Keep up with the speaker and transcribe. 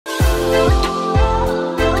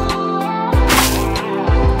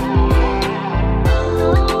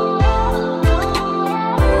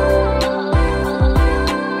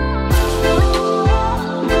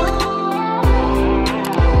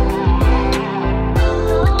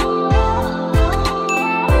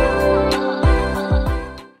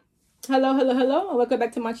Hello, and welcome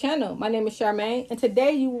back to my channel. My name is Charmaine, and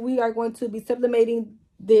today we are going to be sublimating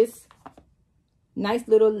this nice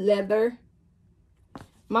little leather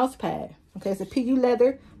mouse pad. Okay, it's a PU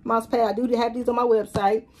leather mouse pad. I do have these on my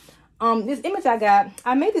website. This image I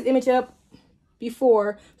made this image up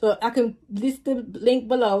before, so I can list the link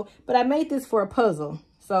below, but I made this for a puzzle.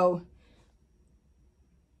 So,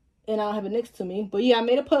 and I don't have it next to me, but yeah, I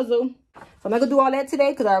made a puzzle. So I'm not gonna do all that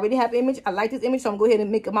today because I already have an image. I like this image, so I'm gonna go ahead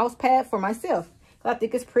and make a mouse pad for myself. I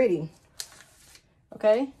think it's pretty.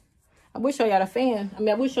 Okay. I will show y'all the fan. I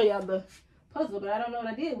will show y'all the puzzle, but I don't know what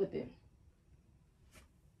I did with it.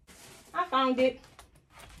 I found it.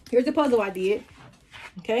 Here's the puzzle I did.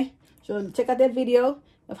 Okay. So check out that video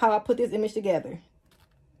of how I put this image together.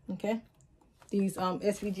 Okay. These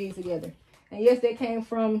SVGs together. And yes, they came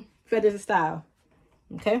from Feathers of Style.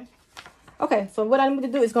 Okay. Okay, so what I need to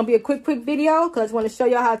do is going to be a quick video because I want to show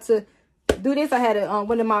y'all how to do this. I had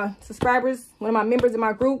one of my subscribers, one of my members in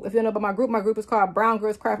my group. If you don't know about my group is called Brown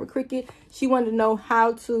Girls Craft with Cricket. She wanted to know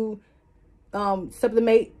how to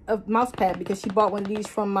sublimate a mouse pad because she bought one of these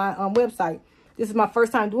from my website. This is my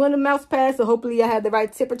first time doing the mouse pad, so hopefully I have the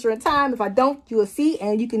right temperature and time. If I don't, you will see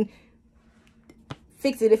and you can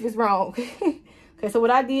fix it if it's wrong. Okay, so what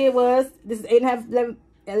I did was, this is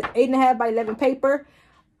 8.5 by 11 paper.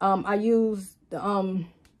 I used the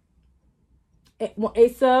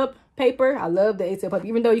A-Sub paper. I love the A-Sub paper,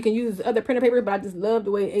 even though you can use other printer paper, but I just love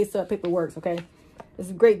the way A-Sub paper works. Okay,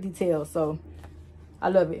 it's great detail, so I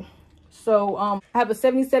love it. So I have a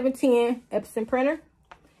 7710 Epson printer, and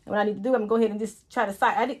what I need to do, I'm gonna go ahead and just try to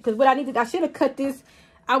sight. Because what I need to, I should have cut this.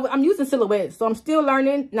 I'm using silhouette, so I'm still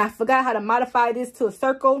learning, and I forgot how to modify this to a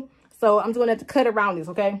circle. So I'm just gonna have to cut around this.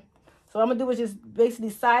 Okay. So what I'm gonna do is just basically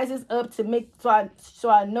size this up to make so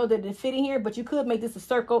I know that it's fitting here. But you could make this a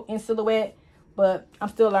circle in silhouette, but I'm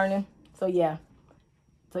still learning. So yeah.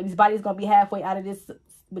 So this body's gonna be halfway out of this,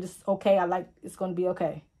 but it's okay. It's gonna be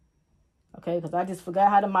okay. Okay, because I just forgot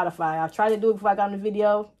how to modify. I tried to do it before I got on the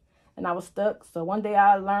video, and I was stuck. So one day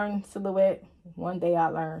I learned silhouette. One day I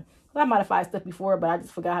learned. I modified stuff before, but I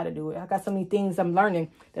just forgot how to do it. I got so many things I'm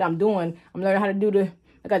learning that I'm doing. I'm learning how to do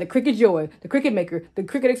I got the Cricut Joy, the Cricut Maker, the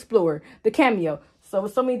Cricut Explorer, the Cameo. So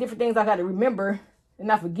with so many different things I got to remember and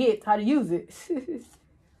not forget how to use it. So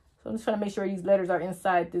I'm just trying to make sure these letters are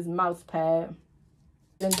inside this mouse pad.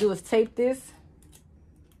 Then do is tape this.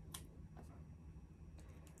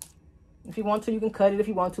 If you want to, you can cut it if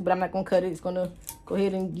you want to, but I'm not going to cut it. It's going to go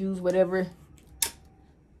ahead and use whatever.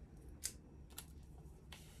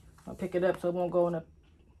 I'll pick it up so it won't go in a.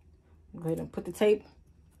 Go ahead and put the tape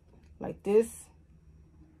like this.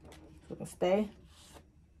 So it can stay.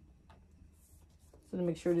 So to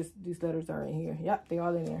make sure these letters are in here. Yep, they're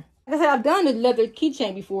all in there. Like I said, I've done the leather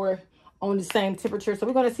keychain before on the same temperature. So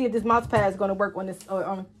we're going to see if this mouse pad is going to work on this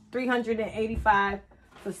on 385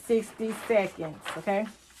 for 60 seconds. Okay.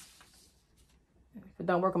 If it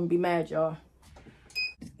don't work, I'm going to be mad, y'all.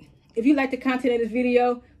 If you like the content of this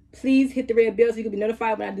video, please hit the red bell so you can be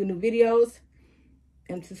notified when I do new videos.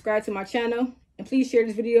 And subscribe to my channel. And please share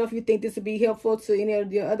this video if you think this would be helpful to any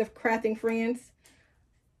of your other crafting friends.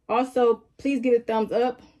 Also, please give it a thumbs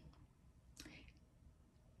up.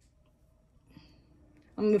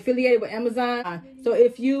 I'm affiliated with Amazon. So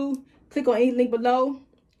if you click on any link below,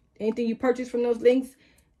 anything you purchase from those links,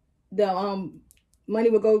 the money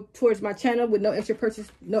will go towards my channel with no extra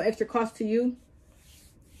cost to you.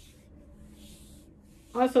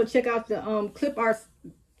 Also, check out the clip art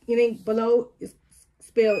link below. It's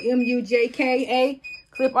spelled M-U-J-K-A,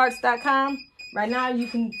 cliparts.com. Right now, you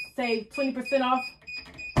can save 20% off.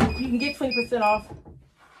 You can get 20% off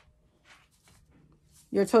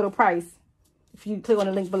your total price if you click on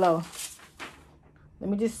the link below. Let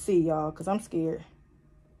me just see, y'all, because I'm scared.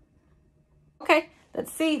 Okay,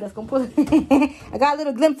 let's see. Let's go put it. I got a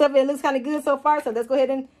little glimpse of it. It looks kind of good so far, so let's go ahead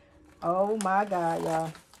and... Oh, my God,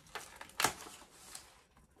 y'all.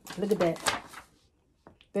 Look at that.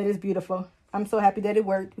 That is beautiful. I'm so happy that it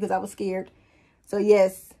worked because I was scared. So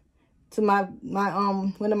yes, to my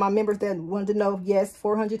one of my members that wanted to know, yes,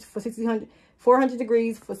 400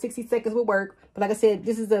 degrees for 60 seconds will work. But like I said,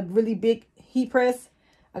 this is a really big heat press.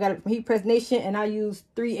 I got it from Heat Press Nation, and I use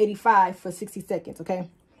 385 for 60 seconds. Okay,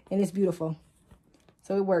 and it's beautiful.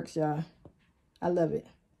 So it works, y'all. I love it.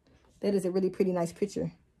 That is a really pretty nice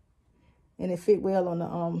picture. And it fit well on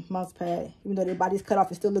the mouse pad. Even though the body's cut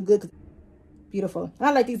off, it still look good. Beautiful. And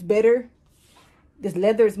I like these better. This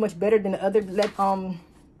leather is much better than the other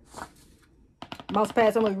mouse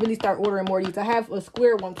pads. I'm going to really start ordering more of these. I have a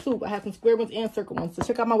square one too. I have some square ones and circle ones. So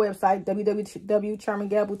check out my website,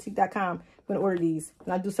 www.charminggalboutique.com. I'm going to order these.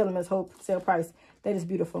 And I do sell them as wholesale price. That is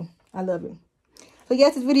beautiful. I love it. So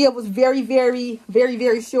yes, this video was very, very, very,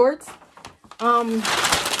 very short. Let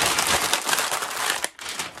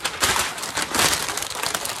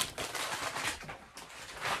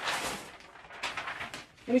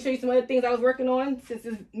me show you some other things I was working on since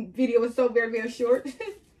this video was so very, very short.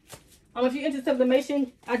 If you're into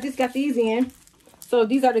sublimation, I just got these in. So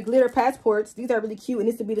these are the glitter passports. These are really cute, and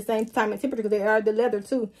this will be the same time and temperature because they are the leather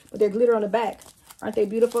too, but they're glitter on the back. Aren't they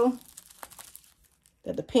beautiful?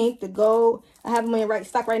 They're the pink, the gold. I have them in right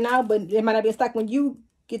stock right now, but they might not be in stock when you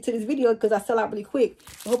get to this video because I sell out really quick.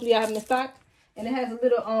 So hopefully I have them in stock. And it has a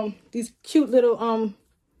little these cute little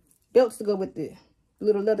belts to go with it,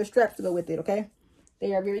 little leather straps to go with it. Okay,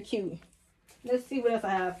 they are very cute. Let's see what else I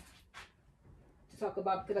have to talk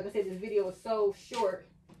about because, like I said, this video was so short.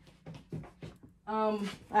 I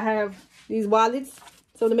have these wallets,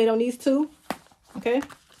 so they made on these two. Okay,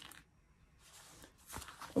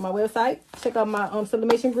 on my website. Check out my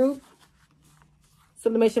sublimation group,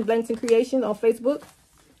 Sublimation Blanks and Creations on Facebook.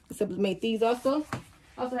 Sublimate these also.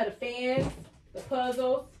 I also had a fan, the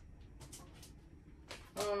puzzles,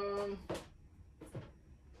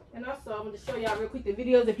 and also I'm going to show y'all real quick the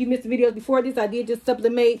videos. If you missed the videos before this, I did just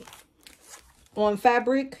sublimate on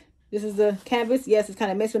fabric. This is a canvas. Yes, it's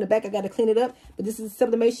kind of messy on the back. I got to clean it up. But this is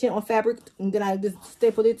sublimation on fabric. And then I just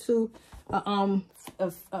stapled it to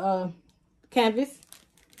canvas.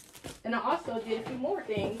 And I also did a few more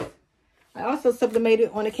things. I also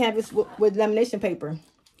sublimated on a canvas with lamination paper.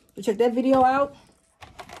 So check that video out.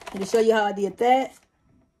 And to show you how I did that.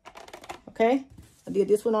 Okay. I did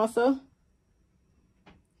this one also.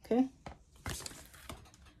 Okay.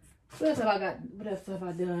 What else have I got? What else have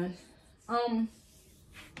I done?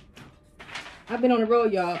 I've been on the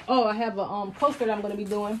road, y'all. Oh, I have a coaster that I'm going to be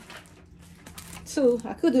doing too.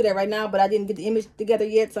 I could do that right now, but I didn't get the image together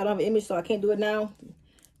yet, so I don't have an image, so I can't do it now.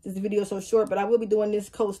 This video is so short, but I will be doing this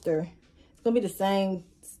coaster. It's going to be the same.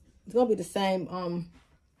 It's going to be the same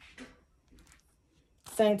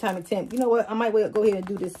same time and temp. You know what? I might go ahead and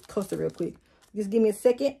do this coaster real quick. Just give me a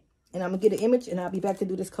second, and I'm going to get an image, and I'll be back to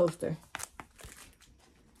do this coaster.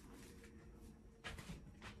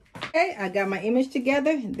 Okay, I got my image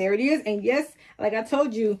together. There it is. And yes, like I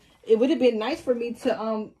told you, it would have been nice for me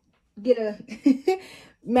to get a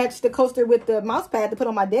match the coaster with the mouse pad to put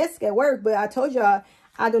on my desk at work. But I told y'all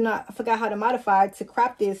I forgot how to modify to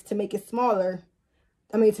crop this to make it smaller.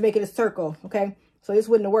 I mean, to make it a circle. Okay, so this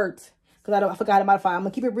wouldn't have worked because I forgot how to modify. I'm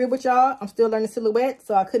gonna keep it real with y'all. I'm still learning silhouette,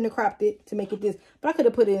 so I couldn't have cropped it to make it this. But I could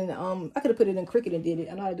have put it in Cricut and did it.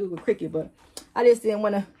 I know how to do it with Cricut, but I just didn't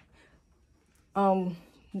want to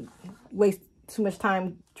waste too much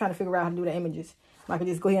time trying to figure out how to do the images. I could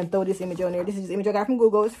just go ahead and throw this image on there. This is the image I got from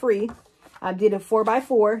Google. It's free. I did a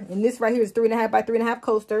 4x4, and this right here is 3.5 by 3.5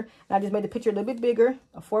 coaster. And I just made the picture a little bit bigger,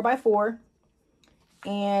 a 4x4,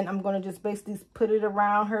 and I'm gonna just basically put it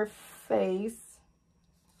around her face.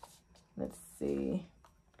 Let's see,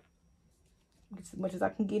 get as much as I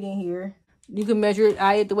can get in here. You can measure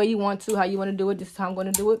it the way you want to, how you want to do it. This is how I'm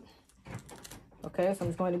going to do it. Okay, so I'm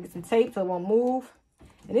just going to get some tape so it won't move.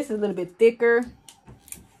 And this is a little bit thicker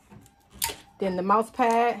than the mouse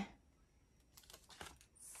pad.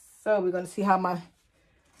 So we're going to see how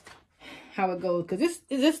it goes. Because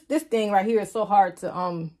this thing right here is so hard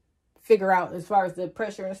to figure out as far as the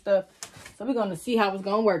pressure and stuff. So we're going to see how it's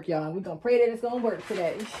going to work, y'all. We're going to pray that it's going to work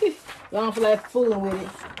today. I don't feel like fooling with it,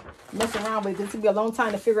 messing around with it. It's going to be a long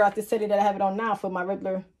time to figure out this setting that I have it on now for my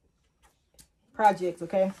regular projects,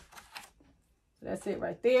 okay? So that's it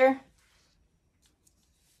right there.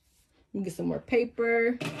 You can get some more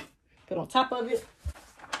paper, put on top of it.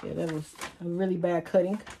 Yeah, that was a really bad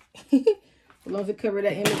cutting. As long as it covered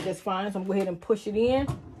that image, that's fine. So I'm going to go ahead and push it in.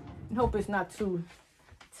 And hope it's not too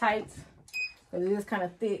tight, because it is kind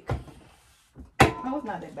of thick. Oh, it's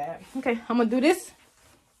not that bad. Okay, I'm going to do this.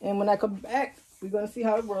 And when I come back, we're going to see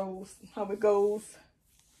how it rolls, how it goes.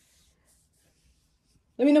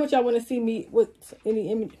 Let me know what y'all want to see me with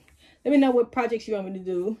any image. Let me know what projects you want me to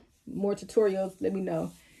do. More tutorials, let me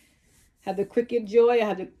know. Have the Cricut Joy. I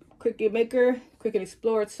have the Cricut Maker, Cricut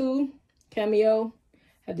Explorer 2, Cameo.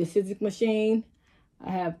 Have the Physics Machine.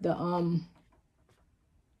 I have the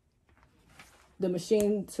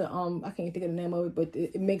machine to I can't think of the name of it, but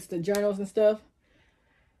it makes the journals and stuff.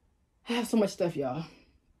 I have so much stuff, y'all.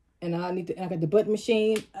 And I got the button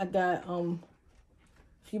machine. I got a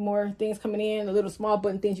few more things coming in. The little small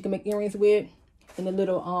button things you can make earrings with, and the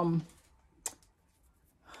little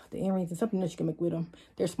the earrings and something else you can make with them.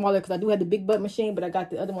 They're smaller because I do have the big butt machine, but I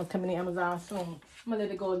got the other ones coming in Amazon soon. I'm gonna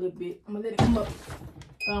let it go a little bit. I'm gonna let it come up.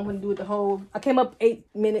 I don't want to do it the whole. I came up 8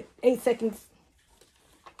 seconds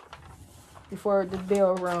before the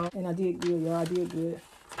bell rung, and I did good, y'all. I did good.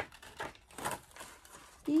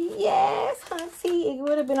 yes, hunty. It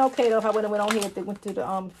would have been okay though if I would have went on here and went to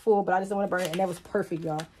the full, but I just don't want to burn it, and that was perfect,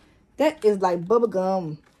 y'all. That is like bubble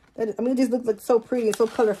gum. That is, I mean, it just looks like so pretty and so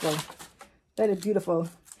colorful. That is beautiful.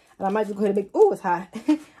 And I might just go ahead and make, oh, it's hot.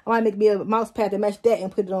 I might make me a mouse pad to match that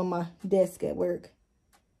and put it on my desk at work.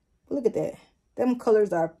 But look at that. Them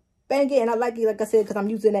colors are banging, and I like it, like I said, because I'm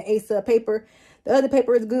using that A-Sub paper. The other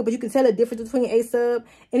paper is good, but you can tell the difference between A-Sub.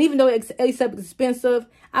 And even though A-Sub is expensive,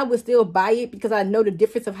 I would still buy it because I know the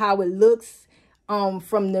difference of how it looks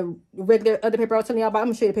from the regular other paper I was telling y'all about. I'm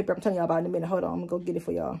going to show you the paper I'm telling y'all about in a minute. Hold on, I'm going to go get it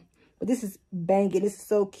for y'all. But this is banging. This is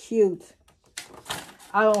so cute.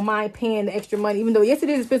 I don't mind paying the extra money, even though, yes, it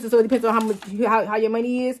is expensive, so it depends on how much how your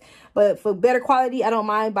money is. But for better quality, I don't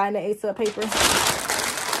mind buying the A-Sub paper.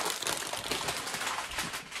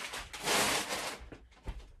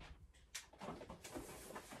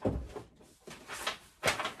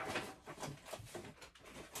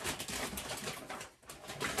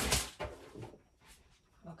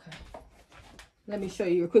 Let me show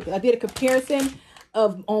you real quick. I did a comparison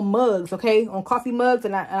on mugs, okay, on coffee mugs,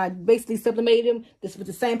 and I basically sublimated them. This with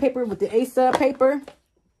the same paper, with the A-Sub paper.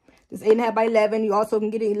 This 8.5 by 11. You also can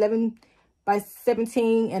get it 11 by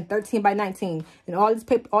 17 and 13 by 19. And all these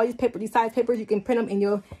size papers, you can print them in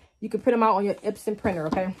your, you can print them out on your Epson printer,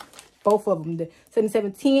 okay. Both of them, the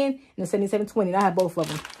 7710 and the 7720. And I have both of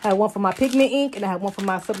them. I have one for my pigment ink, and I have one for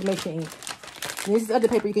my sublimation ink. And this is other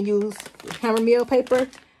paper you can use, chamomile paper.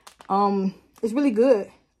 It's really good.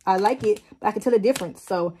 I like it, but I can tell the difference.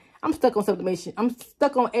 So I'm stuck on sublimation. I'm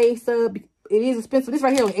stuck on A-Sub. It is expensive. This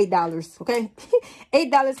right here is $8, okay?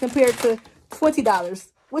 $8 compared to $20.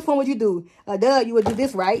 Which one would you do? Duh, you would do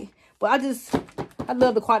this, right? But I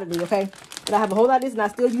love the quality, okay? But I have a whole lot of this, and I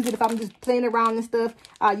still use it if I'm just playing around and stuff.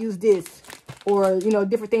 I use this. Or, you know,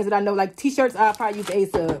 different things that I know. Like T-shirts, I probably use the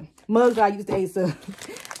A-Sub. Mugs, I use the A-Sub.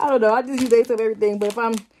 I don't know. I just use A-Sub everything. But if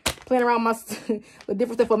I'm playing around with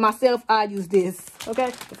different stuff for myself, I use this. Okay,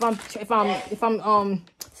 if I'm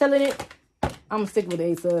selling it, I'm sticking with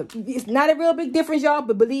A-Sub. It's not a real big difference, y'all,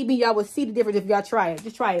 but believe me, y'all will see the difference if y'all try it.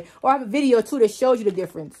 Just try it, or I have a video too that shows you the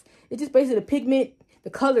difference. It's just basically the pigment, the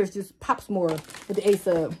colors just pops more with the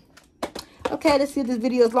A-Sub. Okay, let's see if this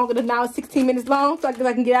video is longer than now. It's 16 minutes long, so I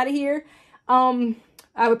can get out of here. I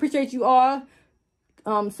appreciate you all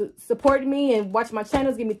supporting me and watching my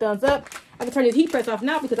channels. Give me thumbs up. I can turn this heat press off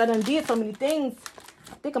now because I done did so many things.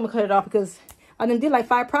 I think I'm gonna cut it off because I done did like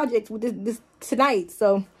 5 projects with this tonight.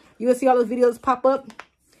 So you will see all those videos pop up.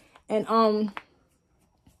 And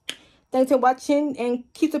thanks for watching and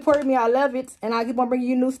keep supporting me. I love it, and I'll keep on bringing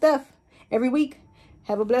you new stuff every week.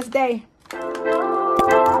 Have a blessed day.